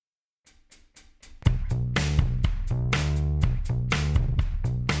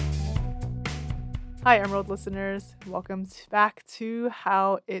Hi, Emerald listeners. Welcome back to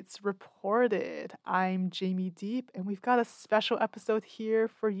How It's Reported. I'm Jamie Diep, and we've got a special episode here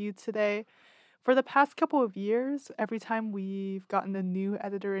for you today. For the past couple of years, every time we've gotten a new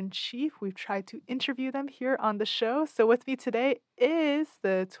editor-in-chief, we've tried to interview them here on the show. So with me today is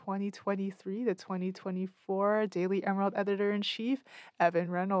the 2023 to 2024 Daily Emerald editor-in-chief,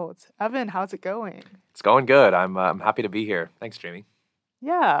 Evan Reynolds. Evan, how's it going? It's going good. I'm happy to be here. Thanks, Jamie.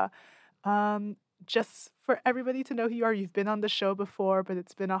 Yeah. Just for everybody to know who you are, you've been on the show before, but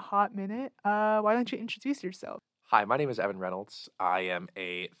it's been a hot minute. Why don't you introduce yourself? Hi, my name is Evan Reynolds. I am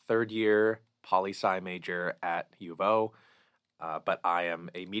a third-year poli-sci major at U of O, but I am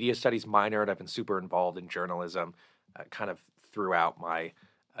a media studies minor, and I've been super involved in journalism kind of throughout my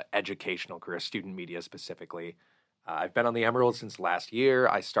educational career, student media specifically. I've been on the Emerald since last year.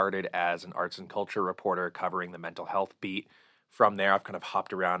 I started as an arts and culture reporter covering the mental health beat. From there, I've kind of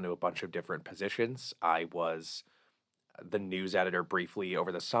hopped around to a bunch of different positions. I was the news editor briefly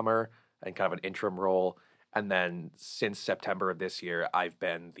over the summer in kind of an interim role. And then since September of this year, I've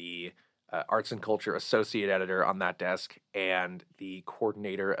been the arts and culture associate editor on that desk and the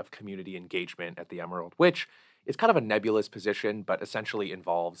coordinator of community engagement at the Emerald, which is kind of a nebulous position, but essentially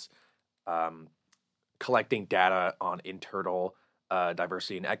involves collecting data on internal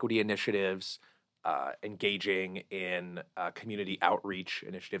diversity and equity initiatives, engaging in community outreach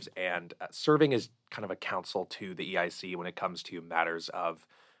initiatives, and serving as kind of a counsel to the EiC when it comes to matters of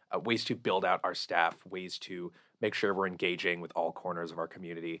ways to build out our staff, ways to make sure we're engaging with all corners of our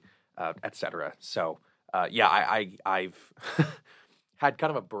community, et cetera. So, I've had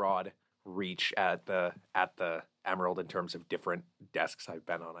kind of a broad reach at the Emerald in terms of different desks I've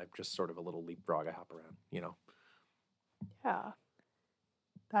been on. I'm just sort of a little leapfrog. I hop around, Yeah,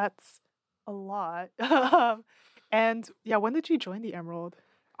 that's a lot. And yeah, when did you join the Emerald?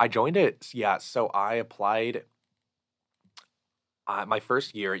 I joined it. Yeah, so I applied. My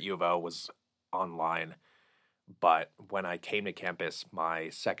first year at U of O was online, but when I came to campus my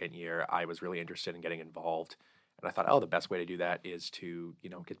second year, I was really interested in getting involved. And I thought, oh, the best way to do that is to,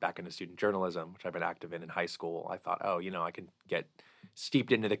 get back into student journalism, which I've been active in high school. I thought, oh, I can get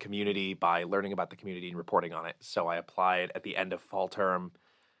steeped into the community by learning about the community and reporting on it. So I applied at the end of fall term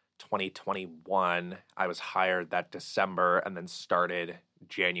 2021. I was hired that December and then started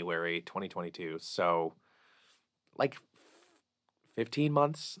January 2022. So like 15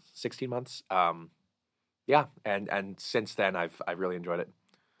 months, 16 months. Yeah. And since then I've really enjoyed it.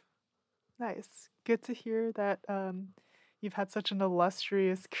 Nice. Good to hear that you've had such an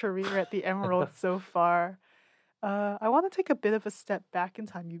illustrious career at the Emerald so far. I want to take a bit of a step back in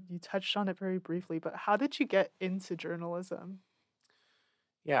time. You touched on it very briefly, but how did you get into journalism?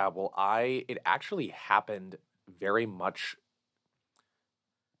 Yeah, well, it actually happened very much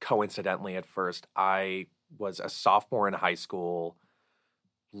coincidentally at first. I was a sophomore in high school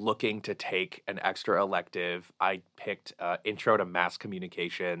looking to take an extra elective. I picked Intro to Mass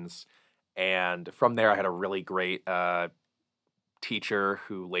Communications, and from there I had a really great teacher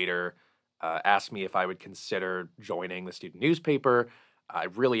who later asked me if I would consider joining the student newspaper. I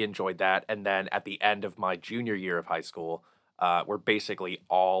really enjoyed that, and then at the end of my junior year of high school, where basically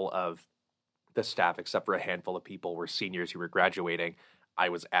all of the staff, except for a handful of people, were seniors who were graduating, I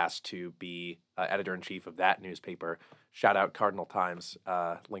was asked to be editor-in-chief of that newspaper. Shout out Cardinal Times,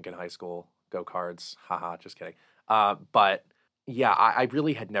 Lincoln High School, go Cards. Haha, just kidding. But yeah, I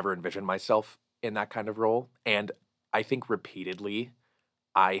really had never envisioned myself in that kind of role. And I think repeatedly,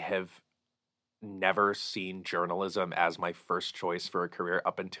 I have never seen journalism as my first choice for a career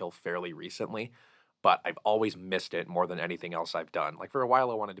up until fairly recently. But I've always missed it more than anything else I've done. Like for a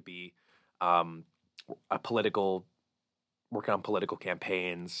while, I wanted to be working on political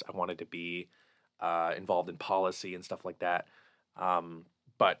campaigns. I wanted to be involved in policy and stuff like that.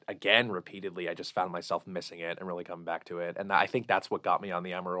 But again, repeatedly, I just found myself missing it and really coming back to it. And I think that's what got me on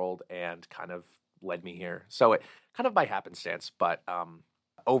the Emerald and kind of led me here. So it kind of by happenstance, but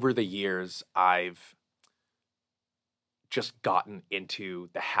over the years, I've just gotten into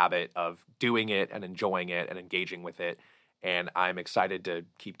the habit of doing it and enjoying it and engaging with it. And I'm excited to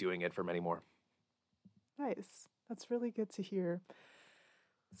keep doing it for many more. Nice. That's really good to hear.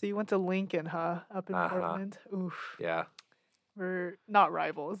 So you went to Lincoln, huh? Up in Portland? Oof. Yeah. We're not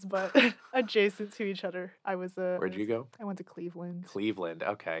rivals, but adjacent to each other. Where'd you go? I went to Cleveland. Cleveland.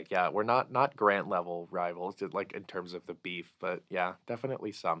 Okay. Yeah. We're not Grant level rivals, like in terms of the beef, but yeah,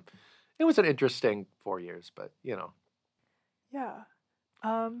 definitely some. It was an interesting 4 years, but Yeah.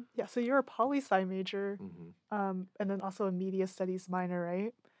 So you're a poli-sci major, Mm-hmm. and then also a media studies minor,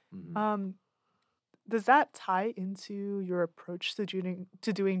 right? Mm-hmm. does that tie into your approach to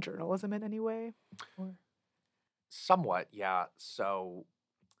doing journalism in any way? Or Somewhat, yeah. So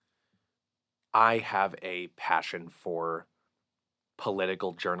I have a passion for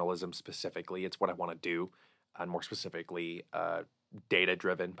political journalism specifically. It's what I want to do, and more specifically,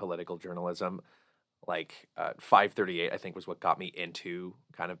 data-driven political journalism. Like 538, I think, was what got me into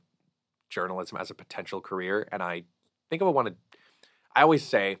kind of journalism as a potential career. And I think I always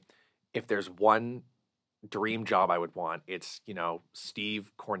say, if there's one dream job I would want, it's,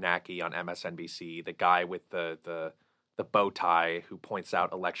 Steve Kornacki on MSNBC, the guy with the bow tie who points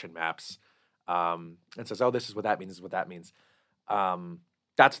out election maps, and says, "Oh, this is what that means. This is what that means."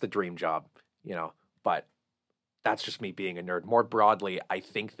 That's the dream job, But that's just me being a nerd. More broadly, I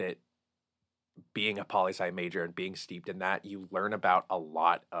think that being a poli-sci major and being steeped in that, you learn about a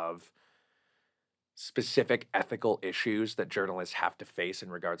lot of specific ethical issues that journalists have to face in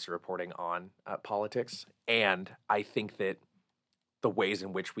regards to reporting on politics. And I think that the ways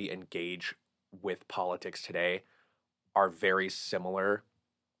in which we engage with politics today are very similar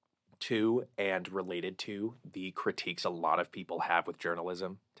to and related to the critiques a lot of people have with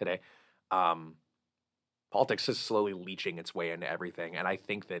journalism today. Politics is slowly leaching its way into everything, and I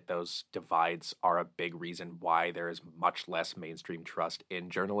think that those divides are a big reason why there is much less mainstream trust in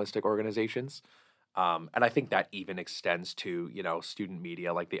journalistic organizations. And I think that even extends to, student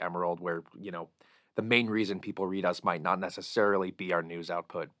media like the Emerald, where, the main reason people read us might not necessarily be our news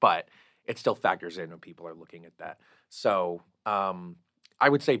output, but it still factors in when people are looking at that. So I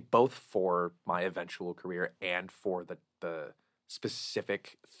would say both for my eventual career and for the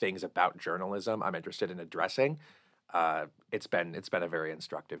specific things about journalism I'm interested in addressing, it's been a very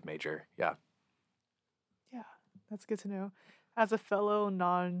instructive major. Yeah. yeah, that's good to know. As a fellow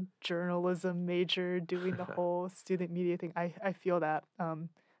non-journalism major doing the whole student media thing, I feel that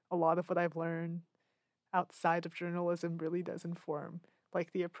a lot of what I've learned outside of journalism really does inform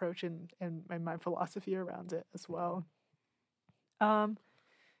like the approach and my philosophy around it as well. Um,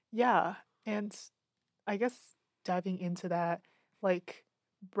 yeah, and I guess diving into that, like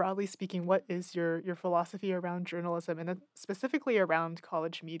broadly speaking, what is your philosophy around journalism and then specifically around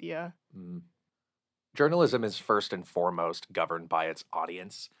college media? Mm. Journalism is first and foremost governed by its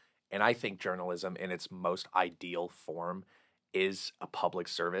audience. And I think journalism in its most ideal form is a public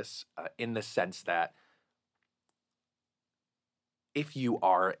service, in the sense that if you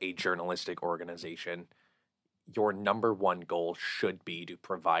are a journalistic organization, your number one goal should be to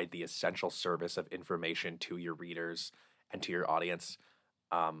provide the essential service of information to your readers and to your audience.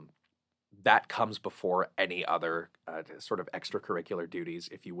 That comes before any other sort of extracurricular duties,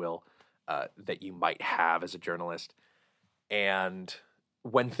 if you will, that you might have as a journalist. And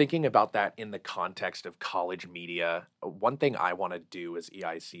when thinking about that in the context of college media, one thing I want to do as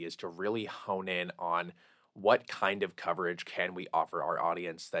EiC is to really hone in on what kind of coverage can we offer our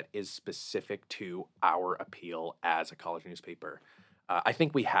audience that is specific to our appeal as a college newspaper. I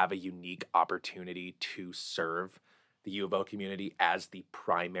think we have a unique opportunity to serve the U of O community as the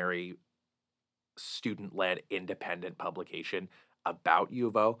primary student-led independent publication about U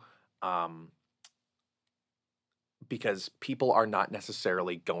of O, because people are not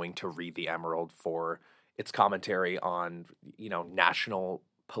necessarily going to read the Emerald for its commentary on, national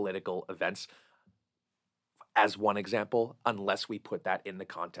political events, as one example, unless we put that in the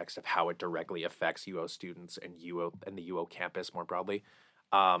context of how it directly affects UO students and the UO campus more broadly.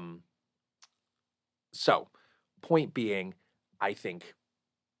 So, point being, I think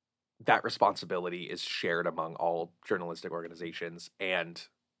that responsibility is shared among all journalistic organizations, and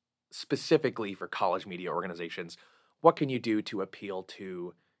specifically for college media organizations, what can you do to appeal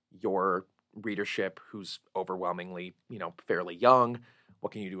to your readership who's overwhelmingly, fairly young?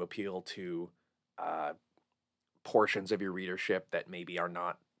 What can you do to appeal to portions of your readership that maybe are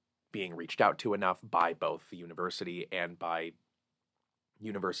not being reached out to enough by both the university and by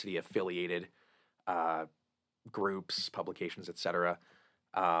university affiliated groups, publications, etc.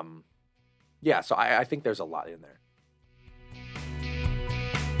 So I think there's a lot in there.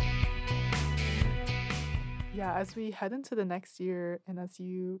 Yeah, as we head into the next year and as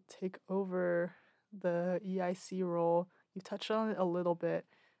you take over the EIC role, you touched on it a little bit.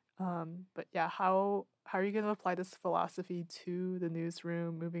 But yeah, how are you going to apply this philosophy to the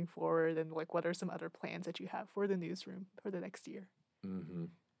newsroom moving forward, and like what are some other plans that you have for the newsroom for the next year? Mm-hmm.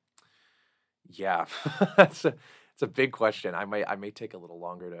 Yeah, it's a big question. I may take a little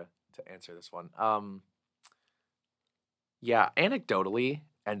longer to answer this one. Yeah, anecdotally,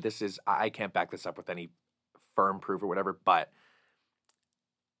 and I can't back this up with any firm proof or whatever, but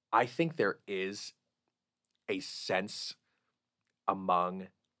I think there is a sense among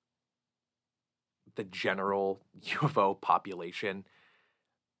the general UFO population,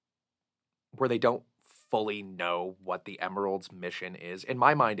 where they don't fully know what the Emerald's mission is. In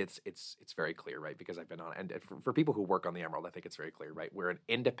my mind, it's very clear, right? Because I've been on, and for people who work on the Emerald, I think it's very clear, right? We're an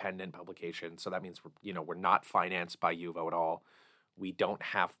independent publication, so that means we're not financed by UVO at all. We don't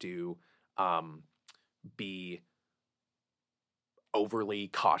have to be overly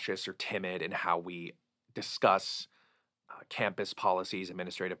cautious or timid in how we discuss campus policies,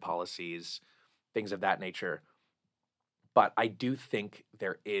 administrative policies, things of that nature. But I do think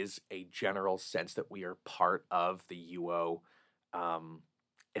there is a general sense that we are part of the UO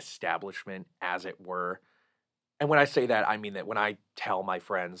establishment, as it were. And when I say that, I mean that when I tell my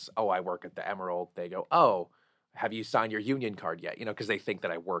friends, oh, I work at the Emerald, they go, oh, have you signed your union card yet? Because they think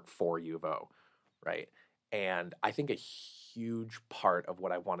that I work for UVO, right? And I think a huge part of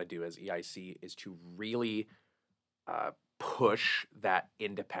what I want to do as EiC is to really push that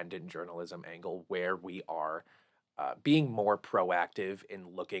independent journalism angle, where we are being more proactive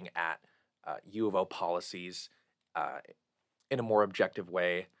in looking at U of O policies in a more objective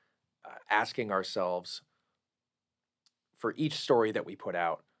way, asking ourselves for each story that we put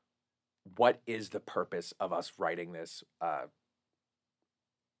out, what is the purpose of us writing this?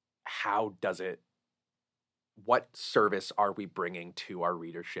 What service are we bringing to our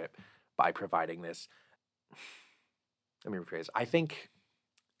readership by providing this? Let me rephrase. I think,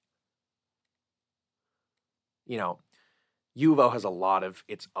 U of O has a lot of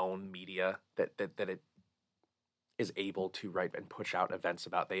its own media that it is able to write and push out events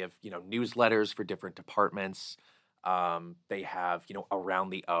about. They have, newsletters for different departments. They have,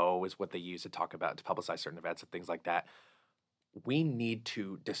 Around the O is what they use to talk about, to publicize certain events and things like that. We need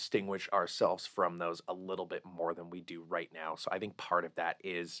to distinguish ourselves from those a little bit more than we do right now. So I think part of that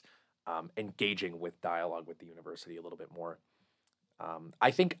is engaging with dialogue with the university a little bit more.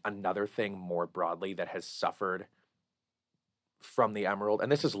 I think another thing more broadly that has suffered from the Emerald,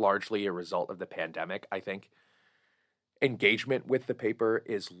 and this is largely a result of the pandemic, I think engagement with the paper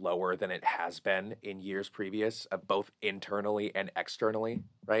is lower than it has been in years previous, both internally and externally,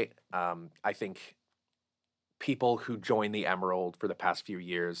 right? I think people who joined the Emerald for the past few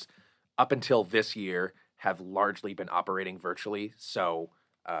years, up until this year, have largely been operating virtually. So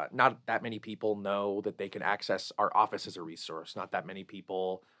not that many people know that they can access our office as a resource. Not as many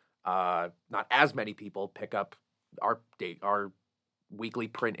people pick up our weekly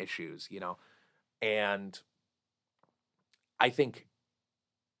print issues, and I think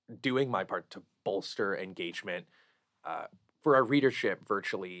doing my part to bolster engagement for our readership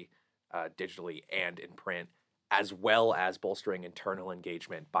virtually, digitally, and in print, as well as bolstering internal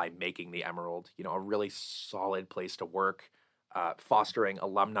engagement by making the Emerald, a really solid place to work, fostering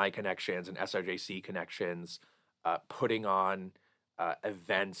alumni connections and SRJC connections, putting on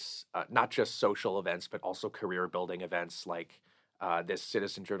events, not just social events, but also career building events like this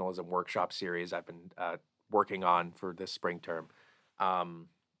citizen journalism workshop series I've been working on for this spring term. And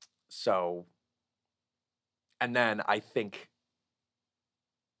then I think,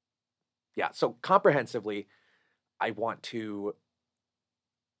 so comprehensively, I want to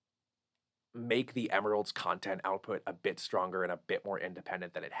make the Emerald's content output a bit stronger and a bit more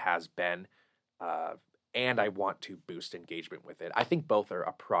independent than it has been. And I want to boost engagement with it. I think both are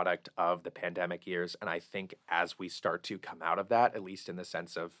a product of the pandemic years. And I think as we start to come out of that, at least in the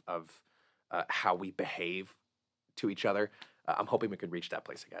sense of how we behave to each other, I'm hoping we can reach that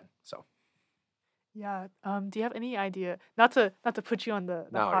place again. So. Yeah. Do you have any idea, not to put you on the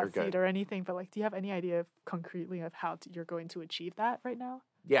hot seat or anything, but do you have any idea concretely of how you're going to achieve that right now?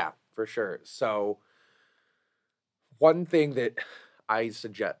 Yeah, for sure. So one thing that a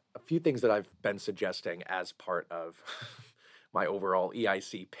few things that I've been suggesting as part of my overall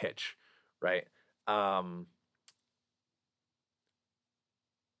EiC pitch, right?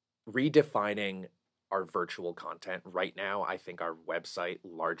 Redefining our virtual content. Right now, I think our website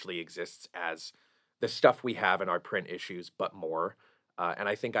largely exists as the stuff we have in our print issues, but more. And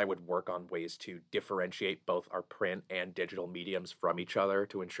I think I would work on ways to differentiate both our print and digital mediums from each other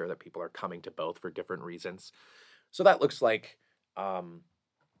to ensure that people are coming to both for different reasons. So that looks like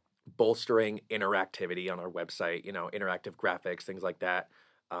bolstering interactivity on our website, interactive graphics, things like that,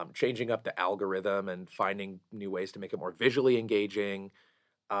 changing up the algorithm and finding new ways to make it more visually engaging.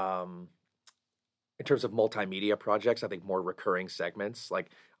 In terms of multimedia projects, I think more recurring segments.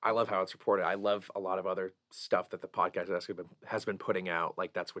 I love how it's reported. I love a lot of other stuff that the podcast has been putting out.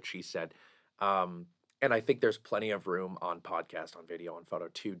 That's what she said. And I think there's plenty of room on podcast, on video, on photo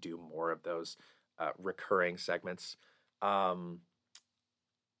to do more of those recurring segments. I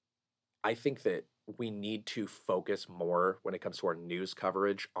think that we need to focus more when it comes to our news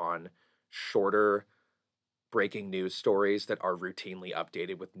coverage on shorter breaking news stories that are routinely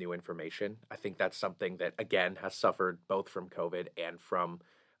updated with new information. I think that's something that, again, has suffered both from COVID and from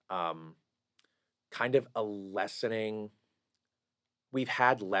um, kind of a lessening. We've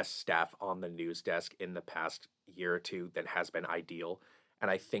had less staff on the news desk in the past year or two than has been ideal. And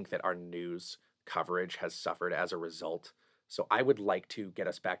I think that our news coverage has suffered as a result. So I would like to get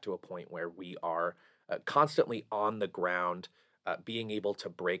us back to a point where we are constantly on the ground, being able to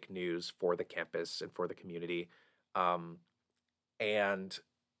break news for the campus and for the community, um, and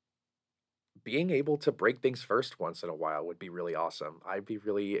being able to break things first once in a while would be really awesome. I'd be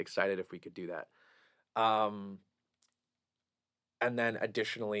really excited if we could do that. Um, and then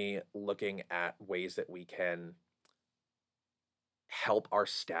additionally, looking at ways that we can help our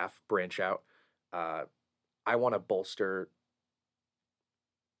staff branch out. Uh, I want to bolster.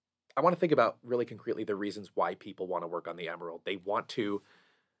 I want to think about really concretely the reasons why people want to work on the Emerald. They want to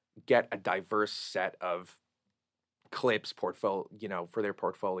get a diverse set of clips, for their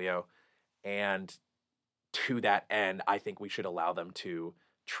portfolio, and to that end, I think we should allow them to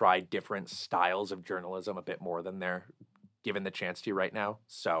try different styles of journalism a bit more than they're given the chance to right now.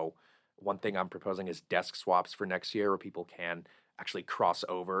 So one thing I'm proposing is desk swaps for next year, where people can actually cross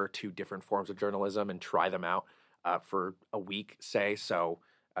over to different forms of journalism and try them out for a week, say. So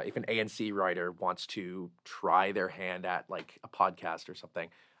if an ANC writer wants to try their hand at like a podcast or something,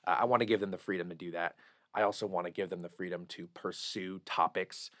 I want to give them the freedom to do that. I also want to give them the freedom to pursue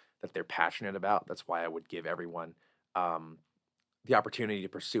topics that they're passionate about. That's why I would give everyone the opportunity to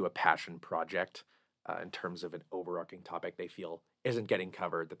pursue a passion project in terms of an overarching topic they feel isn't getting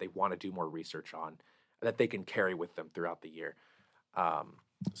covered, that they want to do more research on, that they can carry with them throughout the year.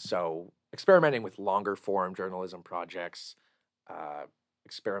 So experimenting with longer form journalism projects,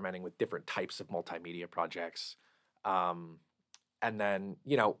 experimenting with different types of multimedia projects. And then,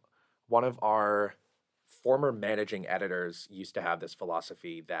 one of our former managing editors used to have this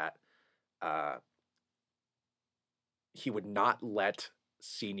philosophy that he would not let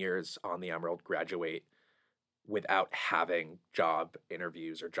seniors on the Emerald graduate without having job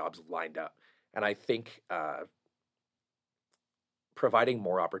interviews or jobs lined up. And I think providing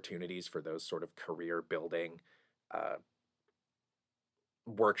more opportunities for those sort of career building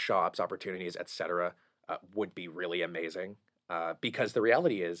workshops, opportunities, etc., would be really amazing. Because the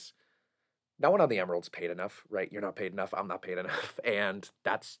reality is, no one on the Emerald's paid enough, right? You're not paid enough. I'm not paid enough. And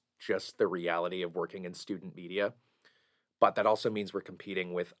that's just the reality of working in student media. But that also means we're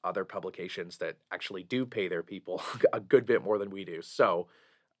competing with other publications that actually do pay their people a good bit more than we do. So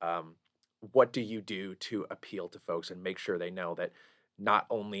what do you do to appeal to folks and make sure they know that not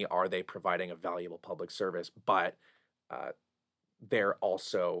only are they providing a valuable public service, but they're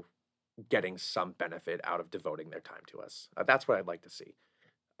also getting some benefit out of devoting their time to us? That's what I'd like to see.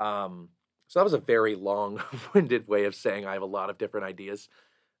 So that was a very long-winded way of saying I have a lot of different ideas.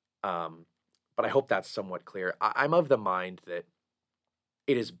 But I hope that's somewhat clear. I'm of the mind that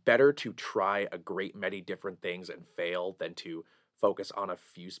it is better to try a great many different things and fail than to focus on a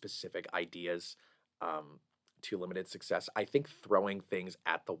few specific ideas to limited success. I think throwing things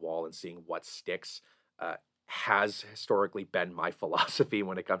at the wall and seeing what sticks has historically been my philosophy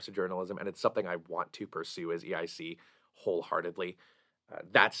when it comes to journalism, and it's something I want to pursue as EIC wholeheartedly.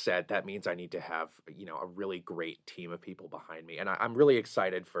 That said, that means I need to have, a really great team of people behind me. And I'm really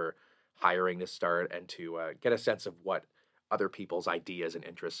excited for hiring to start and to get a sense of what other people's ideas and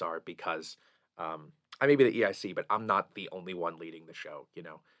interests are, because I may be the EIC, but I'm not the only one leading the show.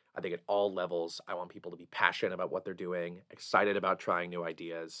 I think at all levels, I want people to be passionate about what they're doing, excited about trying new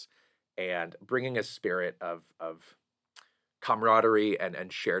ideas, and bringing a spirit of camaraderie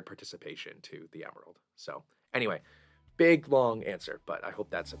and shared participation to the Emerald. So anyway, big, long answer, but I hope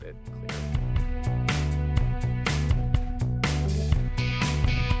that's a bit clear.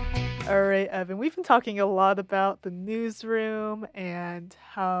 All right, Evan, we've been talking a lot about the newsroom and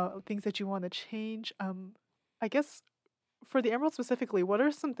how things that you want to change. I guess for the Emerald specifically, what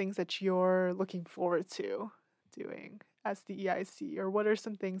are some things that you're looking forward to doing as the EIC, or what are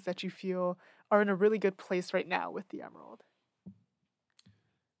some things that you feel are in a really good place right now with the Emerald?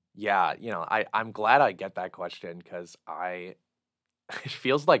 Yeah, I'm glad I get that question, because it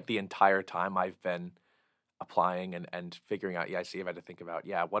feels like the entire time I've been applying and figuring out EIC, I've had to think about,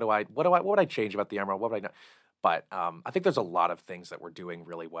 what would I change about the Emerald? What would I know? But I think there's a lot of things that we're doing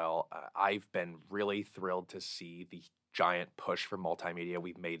really well. I've been really thrilled to see the giant push for multimedia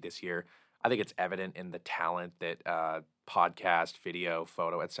we've made this year. I think it's evident in the talent that podcast, video,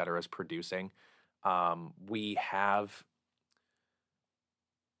 photo, etc. is producing. We have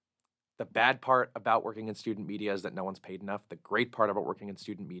The bad part about working in student media is that no one's paid enough. The great part about working in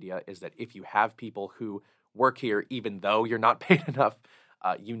student media is that if you have people who work here, even though you're not paid enough,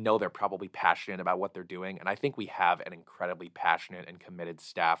 they're probably passionate about what they're doing. And I think we have an incredibly passionate and committed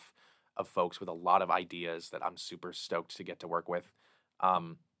staff of folks with a lot of ideas that I'm super stoked to get to work with. I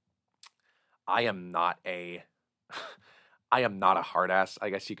am not a hard ass, I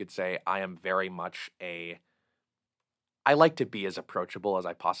guess you could say. I am very much I like to be as approachable as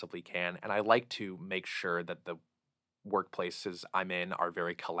I possibly can, and I like to make sure that the workplaces I'm in are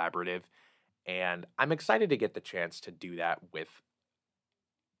very collaborative, and I'm excited to get the chance to do that with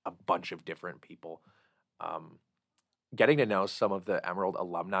a bunch of different people. Getting to know some of the Emerald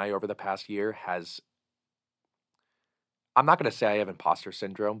alumni over the past year I'm not going to say I have imposter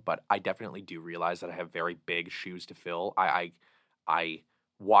syndrome, but I definitely do realize that I have very big shoes to fill. I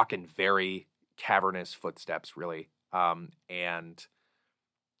walk in very cavernous footsteps, really. And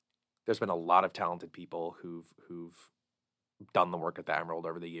there's been a lot of talented people who've done the work at the Emerald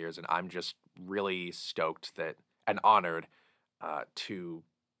over the years, and I'm just really stoked and honored to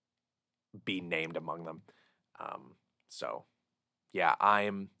be named among them. So yeah,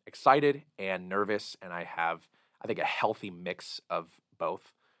 I'm excited and nervous, and I think a healthy mix of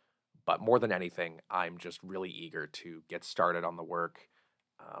both. But more than anything, I'm just really eager to get started on the work,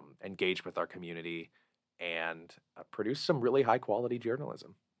 engage with our community, and produce some really high quality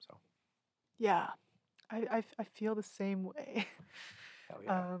journalism. So, Yeah, I feel the same way. hell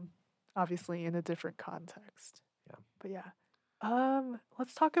yeah. Obviously in a different context. Yeah. But yeah,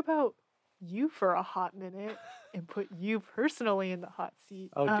 let's talk about you for a hot minute and put you personally in the hot seat.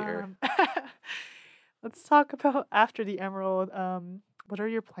 Oh dear. Let's talk about after the Emerald. What are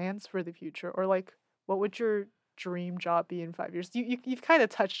your plans for the future, or like, what would your dream job be in 5 years? You've kind of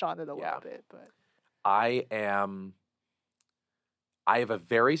touched on it a little bit, but I have a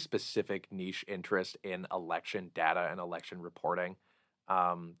very specific niche interest in election data and election reporting.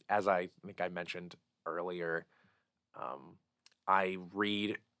 As I think I mentioned earlier, I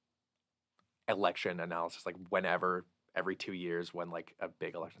read election analysis like every 2 years when like a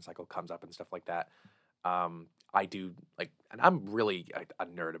big election cycle comes up and stuff like that. I do and I'm really a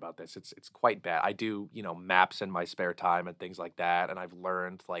nerd about this. It's quite bad. I do, maps in my spare time and things like that. And I've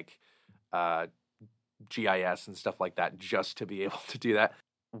learned GIS and stuff like that just to be able to do that.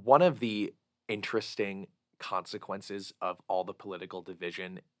 One of the interesting consequences of all the political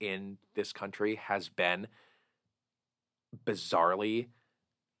division in this country has been bizarrely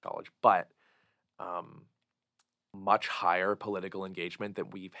college, but much higher political engagement than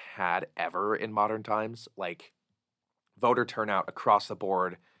we've had ever in modern times. Like, voter turnout across the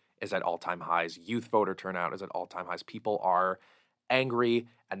board is at all-time highs. Youth voter turnout is at all-time highs. People are angry,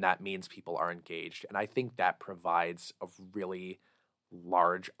 and that means people are engaged. And I think that provides a really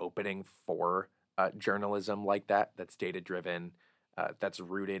large opening for journalism like that's data-driven, that's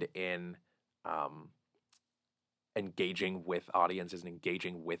rooted in engaging with audiences and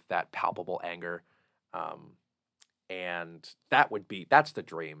engaging with that palpable anger. And that's the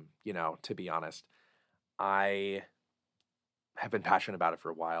dream, to be honest. I have been passionate about it for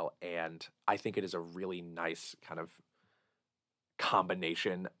a while, and I think it is a really nice kind of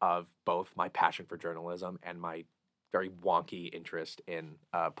combination of both my passion for journalism and my very wonky interest in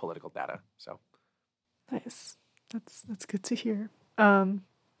political data. So nice. That's good to hear. I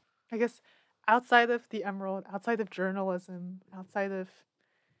guess outside of the Emerald, outside of journalism, outside of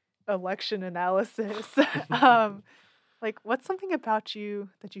election analysis, what's something about you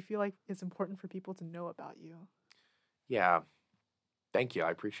that you feel like is important for people to know about you? Yeah. Thank you. I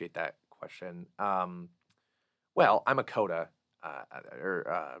appreciate that question. Well, I'm a coda. I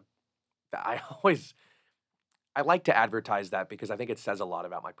like to advertise that because I think it says a lot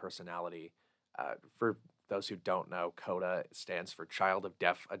about my personality. For those who don't know, CODA stands for Child of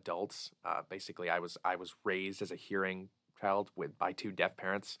Deaf Adults. Basically, I was raised as a hearing child by two deaf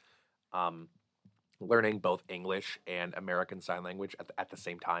parents, learning both English and American Sign Language at the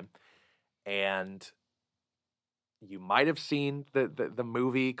same time. And you might have seen the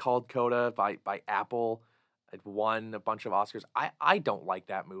movie called CODA by Apple. It won a bunch of Oscars. I don't like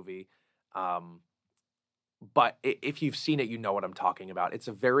that movie. But if you've seen it, you know what I'm talking about. It's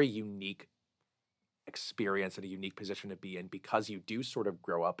a very unique experience and a unique position to be in because you do sort of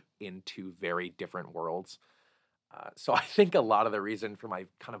grow up into very different worlds. So I think a lot of the reason for my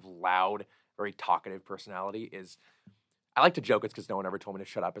kind of loud, very talkative personality is I like to joke it's because no one ever told me to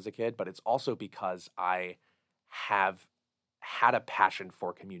shut up as a kid, but it's also because I have had a passion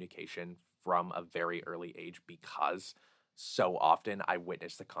for communication from a very early age because so often I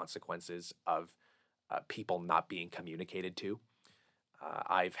witness the consequences of people not being communicated to.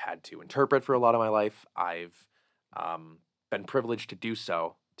 I've had to interpret for a lot of my life. I've been privileged to do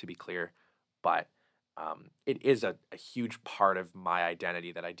so, to be clear, but it is a huge part of my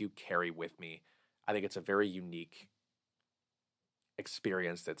identity that I do carry with me. I think it's a very unique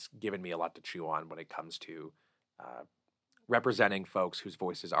experience that's given me a lot to chew on when it comes to representing folks whose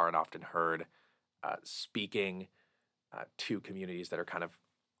voices aren't often heard, speaking to communities that are kind of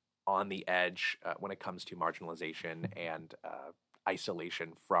on the edge when it comes to marginalization and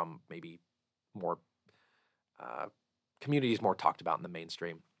isolation from maybe more communities more talked about in the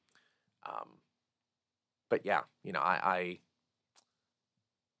mainstream. But yeah, I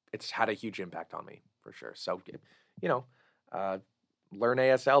it's had a huge impact on me for sure. So, learn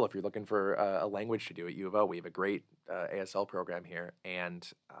ASL if you're looking for a language to do at U of O. We have a great ASL program here, and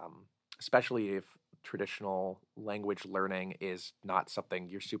especially if traditional language learning is not something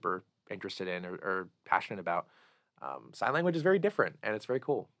you're super interested in or passionate about, sign language is very different, and it's very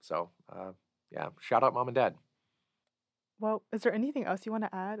cool. So, yeah, shout out mom and dad. Well, is there anything else you want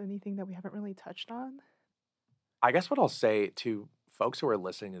to add? Anything that we haven't really touched on? I guess what I'll say to folks who are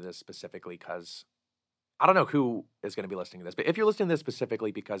listening to this specifically, because I don't know who is going to be listening to this, but if you're listening to this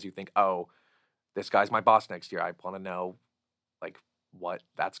specifically because you think, oh, this guy's my boss next year, I want to know like what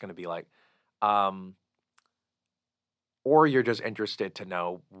that's going to be like. Or you're just interested to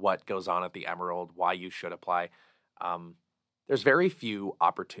know what goes on at the Emerald, why you should apply. There's very few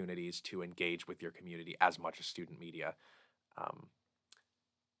opportunities to engage with your community as much as student media.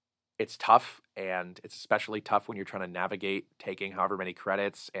 It's tough, and it's especially tough when you're trying to navigate taking however many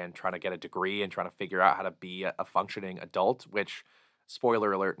credits and trying to get a degree and trying to figure out how to be a functioning adult, which,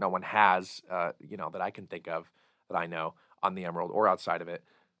 spoiler alert, no one has, that I can think of, that I know, on the Emerald or outside of it.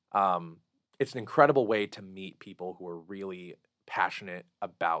 It's an incredible way to meet people who are really passionate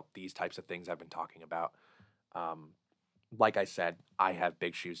about these types of things I've been talking about. Like I said, I have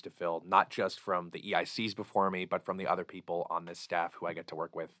big shoes to fill, not just from the EICs before me, but from the other people on this staff who I get to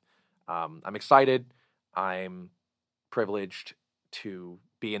work with. I'm excited. I'm privileged to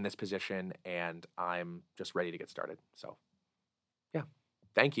be in this position, and I'm just ready to get started. So, yeah,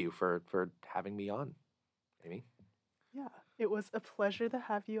 thank you for having me on, Amy. Yeah, it was a pleasure to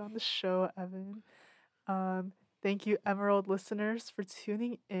have you on the show, Evan. Thank you, Emerald listeners, for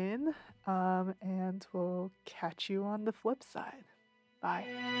tuning in, and we'll catch you on the flip side.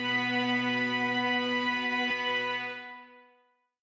 Bye.